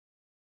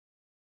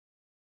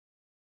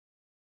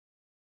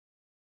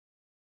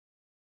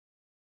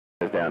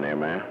down there,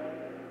 man.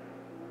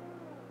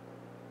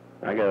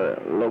 I got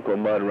a local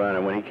mud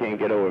runner. When he can't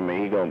get over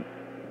me, he gonna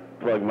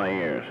plug my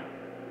ears.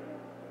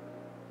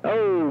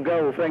 Oh,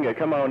 Goldfinger,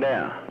 come on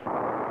down.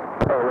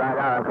 Oh, right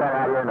on. I'm kind of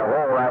out here in the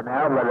hole right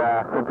now, but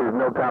since there's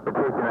no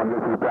competition, I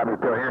guess you probably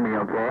still hear me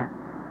okay.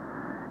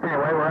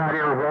 Anyway, we're out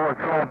here rolling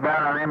salt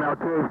down on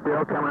MLK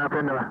still, coming up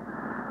into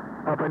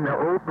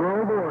Oak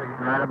Grove, Oregon,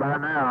 right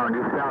about now,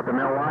 just south of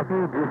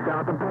Milwaukee, just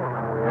south of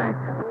Portland, I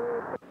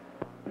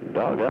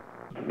think.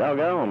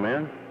 Doggone,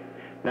 man.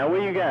 Now,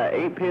 what you got?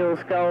 8-peel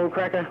skull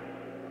cracker?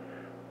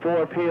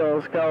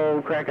 4-peel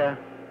skull cracker?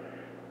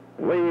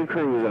 What are you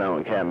cruising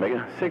on,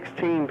 Catbigger?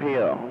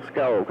 16-peel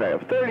skull cracker.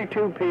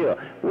 32-peel.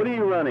 What are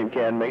you running,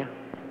 Catbigger?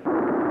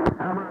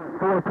 I'm running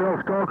 4-peel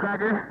skull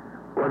cracker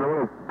with a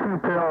little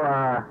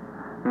 2-peel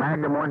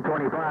Magnum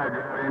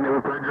 125 into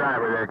it for a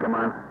driver there. Come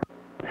on.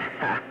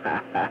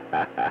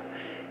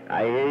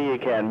 I hear you,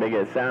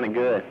 Catbigger. It sounded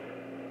good.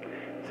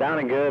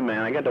 Sounding good,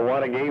 man. I got the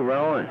water gate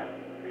rolling.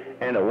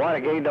 And the water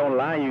gate don't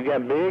lie. You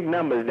got big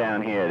numbers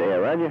down here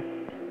there, Roger.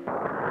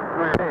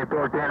 Hey,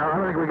 410, I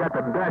don't think we got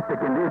the best of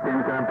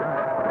conditions, so I'm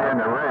probably in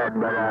the red,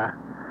 but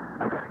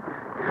I'm kind of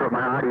curious what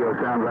my audio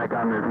sounds like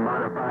on this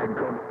modified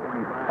Code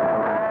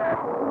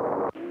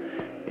 25.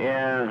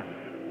 Yeah,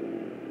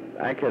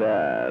 I could,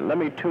 let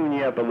me tune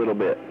you up a little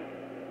bit.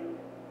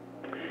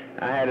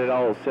 I had it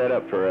all set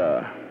up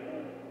for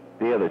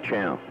the other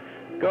channel.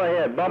 Go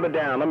ahead, bump it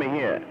down, let me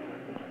hear it.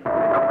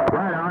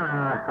 Right on,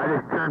 I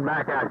just turned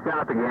back out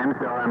south again,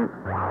 so I'm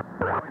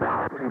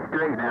pretty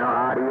straight now,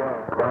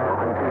 audio. I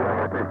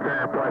got this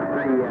turn plus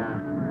 3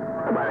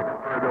 about a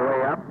quarter of the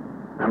way up.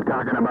 I'm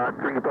talking about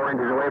 3-4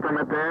 inches away from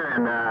it there,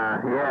 and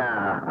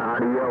yeah,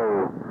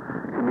 audio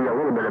should be a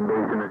little bit of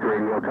bass in this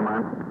radio, come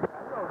on.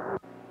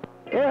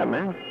 Yeah,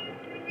 man.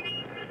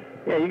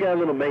 Yeah, you got a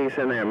little bass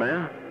in there,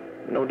 man.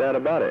 No doubt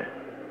about it.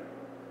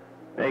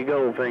 Hey,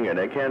 Goldfinger,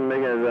 that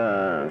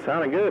Catbigger's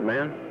sounding good,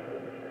 man.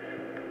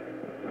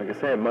 Like I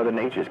said, Mother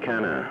Nature's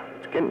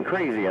it's getting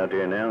crazy out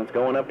there now. It's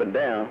going up and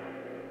down.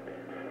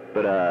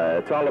 But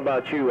it's all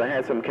about you. I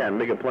had some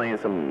Catbigger playing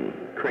some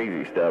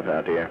crazy stuff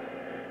out there.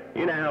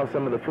 You know how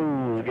some of the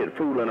fools get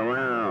fooling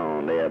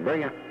around there,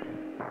 Bringer?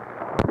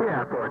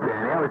 Yeah, 410.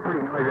 That was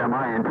pretty noisy on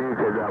my end, too,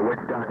 because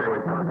Wichita there was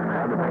talking to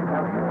other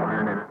people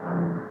and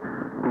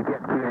he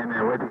kept keying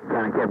there with it,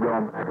 kind of kept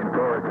going back and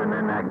forth, and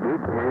then that geek,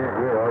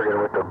 yeah,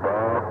 with the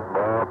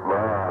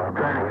blah.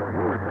 Trying to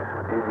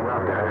get easy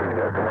off there.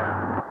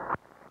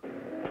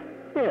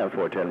 Yeah,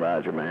 410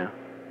 Roger, man.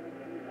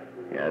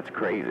 Yeah, it's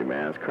crazy,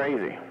 man. It's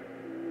crazy.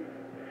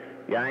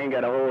 Yeah, I ain't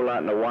got a whole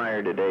lot in the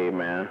wire today,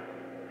 man.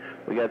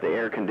 We got the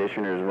air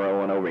conditioners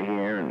rolling over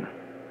here, and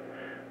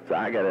so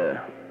I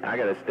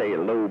gotta stay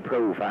low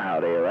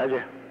profile there,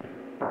 Roger.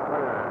 Well,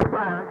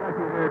 I got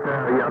you here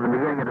at the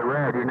beginning of the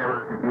red. You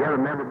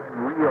haven't never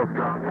been real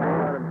strong. Yeah,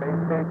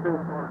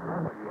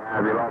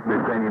 they've all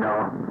been saying,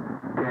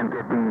 10,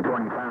 15,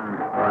 20 pounds.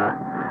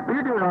 But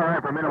you're doing all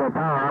right for minimal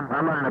power.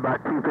 I'm running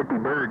about 250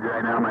 birds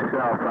right now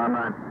myself, so I'm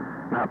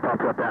not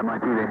pumped up that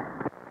much either.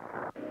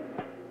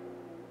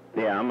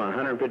 Yeah, I'm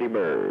 150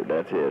 bird.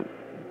 That's it.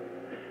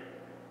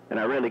 And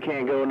I really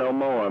can't go no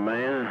more,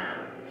 man.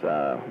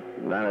 So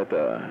not at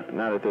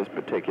this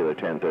particular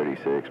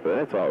 1036, but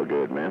it's all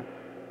good, man.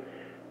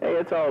 Hey,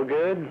 it's all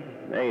good.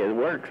 Hey, it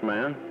works,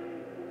 man.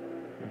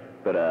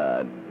 But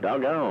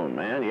doggone,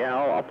 man. Yeah,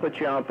 I'll put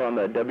you up on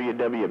the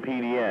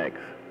WWPDX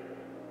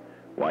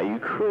while you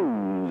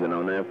cruising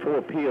on that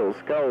 4-peel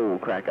skull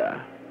cracker.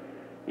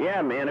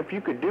 Yeah, man. If you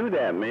could do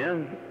that,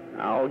 man,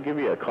 I'll give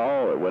you a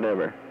call or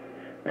whatever.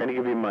 I'm gonna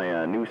give you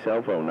my new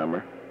cell phone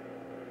number.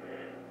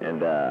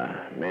 And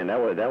man,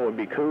 that would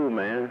be cool,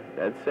 man.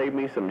 That'd save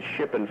me some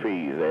shipping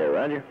fees there,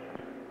 Roger.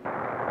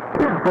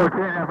 Yeah,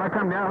 410. If I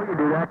come down, we can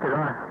do that, because it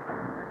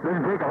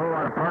doesn't take a whole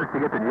lot of parts to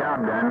get the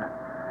job done.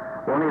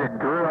 We'll need a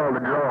drill to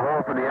drill a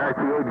hole for the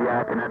RCA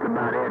jack, and that's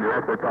about it. The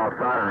rest of it's all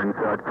soldering,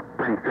 so it's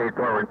pretty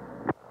straightforward.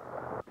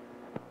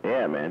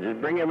 Yeah, man.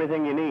 Just bring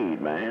everything you need,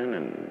 man,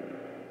 and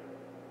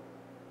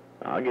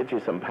I'll get you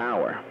some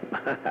power.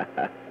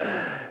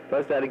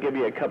 Plus, that'll give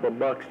you a couple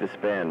bucks to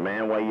spend,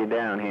 man, while you're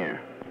down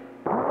here.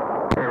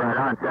 Hey, right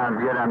on. Sounds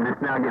good. I'm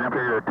just now getting up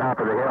here to the top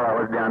of the hill. I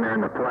was down there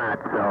in the flat,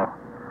 so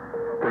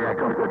I got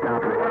close to the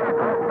top of the hill. I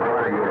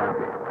want to get up.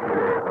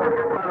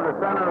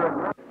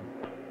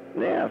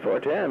 Yeah,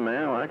 410,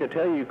 man. Well, I could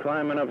tell you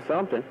climbing up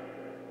something.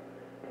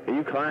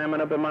 You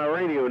climbing up in my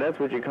radio, that's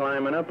what you're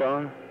climbing up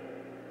on.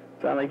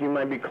 Sound like you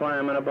might be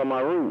climbing up on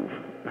my roof.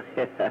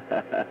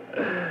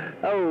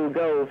 Oh,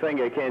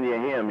 Goldfinger, can you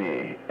hear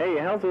me? Hey,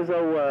 how's this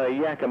old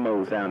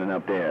Yakimo sounding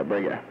up there,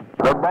 Brigger?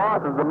 The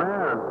boss is the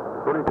man.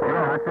 What do you think?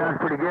 Yeah, that sounds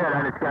pretty good.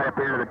 I just got up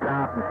here to the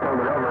top and pulled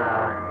it over.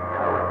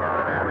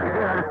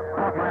 Yeah, I just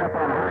popped my up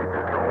on high.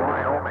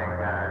 Wyoming.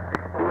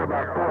 We're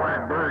about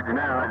 400 birds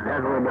now. It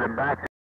has a little bit of back.